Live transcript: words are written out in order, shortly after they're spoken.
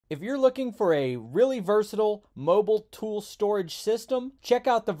If you're looking for a really versatile mobile tool storage system, check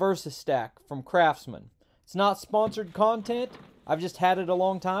out the VersaStack from Craftsman. It's not sponsored content. I've just had it a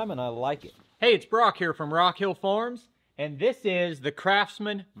long time and I like it. Hey, it's Brock here from Rock Hill Farms, and this is the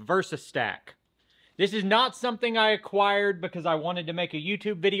Craftsman VersaStack. This is not something I acquired because I wanted to make a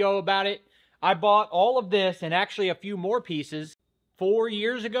YouTube video about it. I bought all of this and actually a few more pieces 4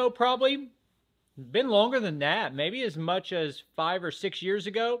 years ago probably. It's been longer than that, maybe as much as 5 or 6 years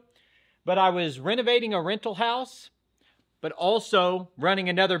ago. But I was renovating a rental house, but also running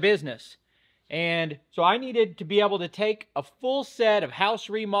another business. And so I needed to be able to take a full set of house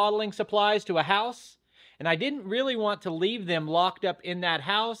remodeling supplies to a house. And I didn't really want to leave them locked up in that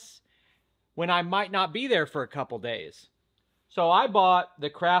house when I might not be there for a couple days. So I bought the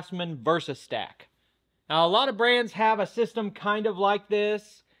Craftsman VersaStack. Now, a lot of brands have a system kind of like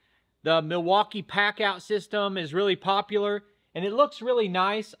this. The Milwaukee pack-out system is really popular, and it looks really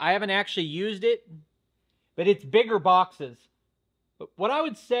nice. I haven't actually used it, but it's bigger boxes. But what I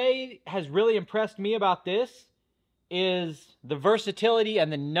would say has really impressed me about this is the versatility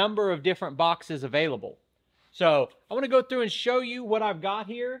and the number of different boxes available. So I want to go through and show you what I've got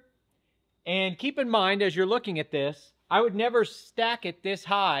here. And keep in mind, as you're looking at this, I would never stack it this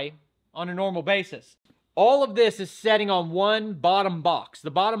high on a normal basis. All of this is setting on one bottom box.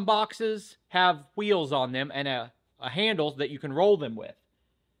 The bottom boxes have wheels on them and a handle that you can roll them with.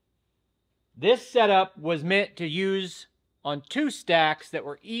 This setup was meant to use on 2 stacks that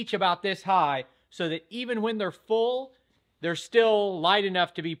were each about this high, so that even when they're full, they're still light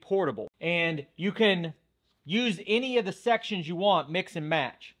enough to be portable. And you can use any of the sections you want, mix and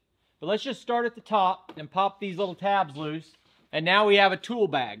match. But let's just start at the top and pop these little tabs loose. And now we have a tool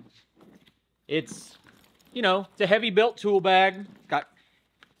bag. It's, you know, it's a heavy built tool bag. Got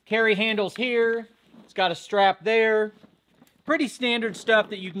carry handles here. It's got a strap there. Pretty standard stuff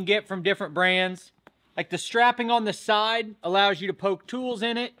that you can get from different brands. Like the strapping on the side allows you to poke tools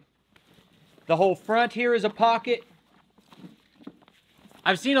in it. The whole front here is a pocket.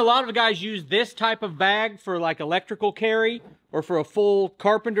 I've seen a lot of guys use this type of bag for like electrical carry or for a full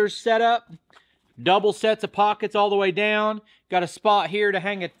carpenter's setup. Double sets of pockets all the way down. Got a spot here to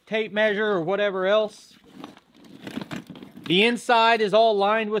hang a tape measure or whatever else. The inside is all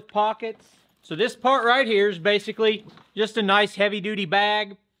lined with pockets. So this part right here is basically just a nice heavy-duty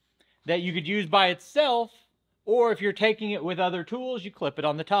bag that you could use by itself, or if you're taking it with other tools, you clip it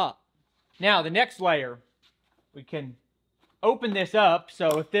on the top. Now, the next layer, we can open this up,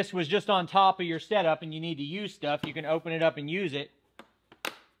 so if this was just on top of your setup and you need to use stuff, you can open it up and use it.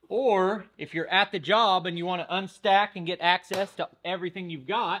 Or, if you're at the job and you want to unstack and get access to everything you've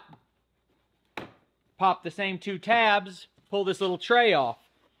got, pop the same 2 tabs, pull this little tray off.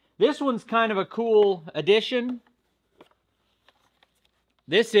 This one's kind of a cool addition.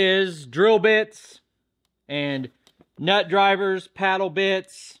 This is drill bits and nut drivers, paddle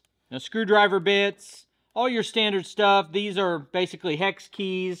bits, screwdriver bits, all your standard stuff. These are basically hex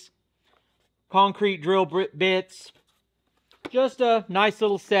keys, concrete drill bits. Just a nice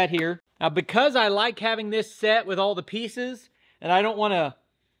little set here. Now, because I like having this set with all the pieces and I don't want to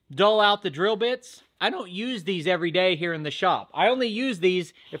dull out the drill bits, I don't use these every day here in the shop. I only use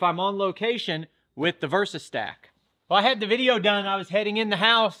these if I'm on location with the VersaStack. Well, I had the video done. I was heading in the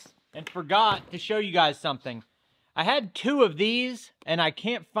house and forgot to show you guys something. I had 2 of these and I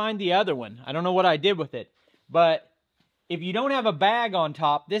can't find the other one. I don't know what I did with it. But if you don't have a bag on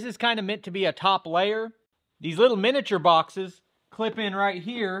top, this is kind of meant to be a top layer. These little miniature boxes clip in right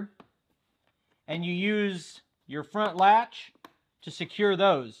here and you use your front latch to secure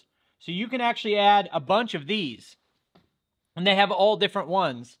those. So you can actually add a bunch of these. And they have all different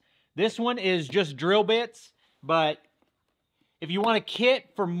ones. This one is just drill bits. But if you want a kit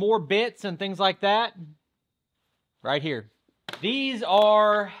for more bits and things like that, right here. These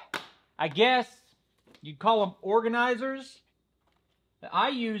are, I guess, you'd call them organizers. I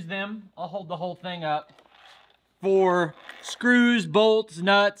use them, I'll hold the whole thing up, for screws, bolts,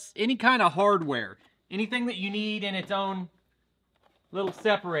 nuts, any kind of hardware. Anything that you need in its own little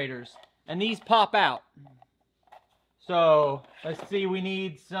separators. And these pop out. So, let's see, we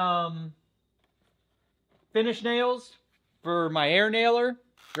need some finish nails for my air nailer,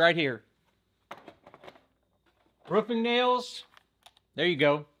 right here. Roofing nails, there you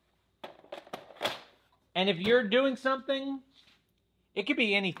go. And if you're doing something, it could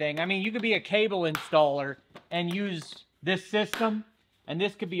be anything. I mean, you could be a cable installer and use this system, and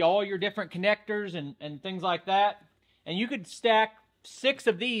this could be all your different connectors and things like that. And you could stack 6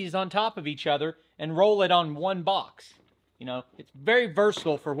 of these on top of each other and roll it on one box. You know, it's very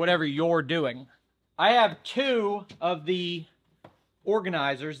versatile for whatever you're doing. I have 2 of the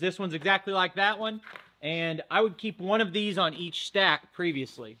organizers. This one's exactly like that one. And I would keep one of these on each stack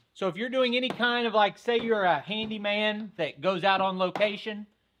previously. So if you're doing any kind of, like, say you're a handyman that goes out on location,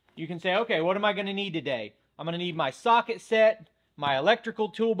 you can say, okay, what am I going to need today? I'm going to need my socket set, my electrical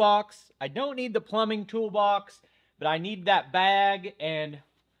toolbox. I don't need the plumbing toolbox, but I need that bag and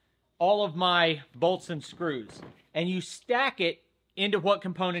all of my bolts and screws. And you stack it into what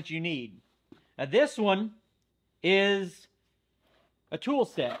components you need. Now this one is a tool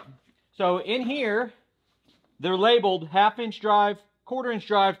set. So in here, they're labeled 1/2-inch drive, 1/4-inch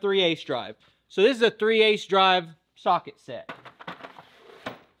drive, 3/8 drive. So this is a 3/8 drive socket set.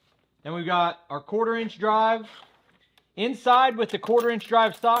 Then we've got our 1/4-inch drive. Inside with the 1/4-inch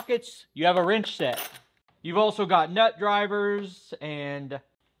drive sockets, you have a wrench set. You've also got nut drivers and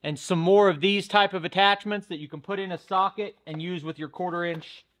some more of these type of attachments that you can put in a socket and use with your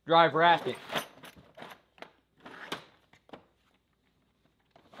 1/4-inch drive ratchet.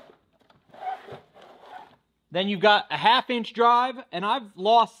 Then you've got a 1/2-inch drive, and I've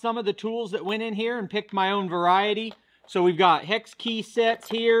lost some of the tools that went in here and picked my own variety. So we've got hex key sets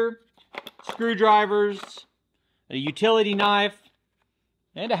here, screwdrivers, a utility knife,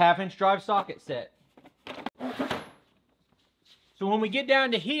 and a 1/2-inch drive socket set. So when we get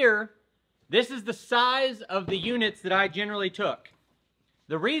down to here, this is the size of the units that I generally took.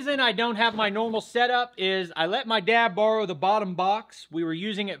 The reason I don't have my normal setup is I let my dad borrow the bottom box. We were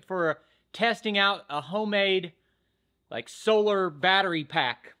using it for testing out a homemade, like, solar battery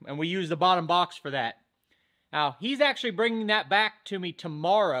pack, and we use the bottom box for that. Now, he's actually bringing that back to me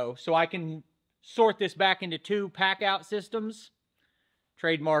tomorrow so I can sort this back into 2 pack-out systems.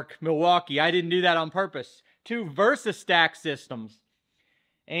 Trademark Milwaukee. I didn't do that on purpose. 2 VersaStack systems.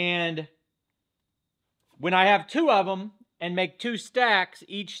 And when I have 2 of them and make 2 stacks,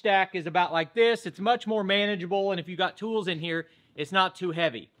 each stack is about like this. It's much more manageable, and if you've got tools in here, it's not too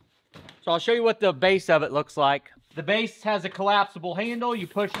heavy. So I'll show you what the base of it looks like. The base has a collapsible handle. You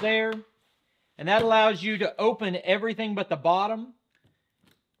push there, and that allows you to open everything but the bottom.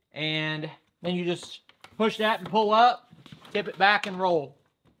 And then you just push that and pull up, tip it back and roll.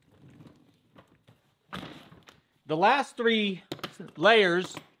 The last 3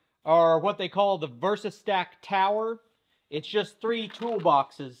 layers are what they call the VersaStack Tower. It's just 3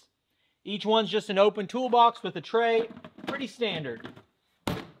 toolboxes. Each one's just an open toolbox with a tray. Pretty standard.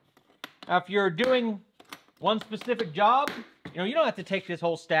 Now, if you're doing one specific job, you don't have to take this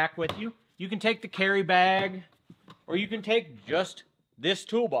whole stack with you. You can take the carry bag, or you can take just this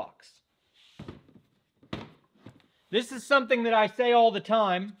toolbox. This is something that I say all the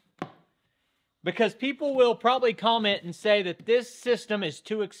time, because people will probably comment and say that this system is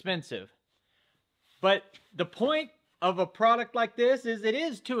too expensive. But the point of a product like this is it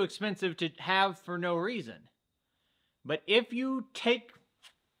is too expensive to have for no reason. But if you take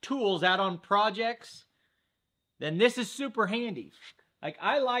tools out on projects, then this is super handy. Like,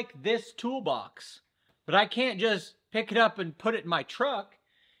 I like this toolbox, but I can't just pick it up and put it in my truck.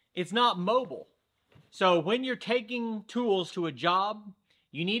 It's not mobile. So when you're taking tools to a job,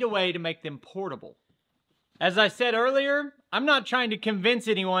 you need a way to make them portable. As I said earlier, I'm not trying to convince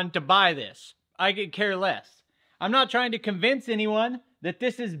anyone to buy this. I could care less. I'm not trying to convince anyone that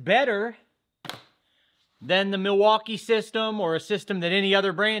this is better than the Milwaukee system or a system that any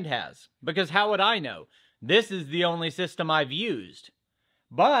other brand has. Because how would I know? This is the only system I've used.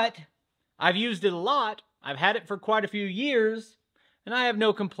 But I've used it a lot. I've had it for quite a few years, and I have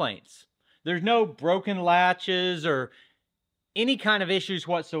no complaints. There's no broken latches or any kind of issues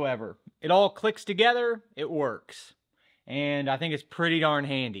whatsoever. It all clicks together, it works. And I think it's pretty darn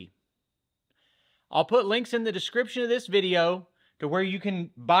handy. I'll put links in the description of this video to where you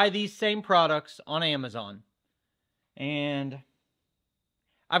can buy these same products on Amazon. And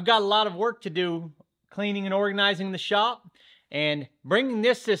I've got a lot of work to do cleaning and organizing the shop, and bringing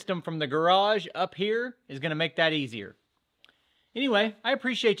this system from the garage up here is going to make that easier. Anyway, I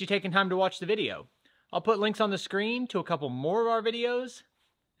appreciate you taking time to watch the video. I'll put links on the screen to a couple more of our videos,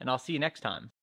 and I'll see you next time.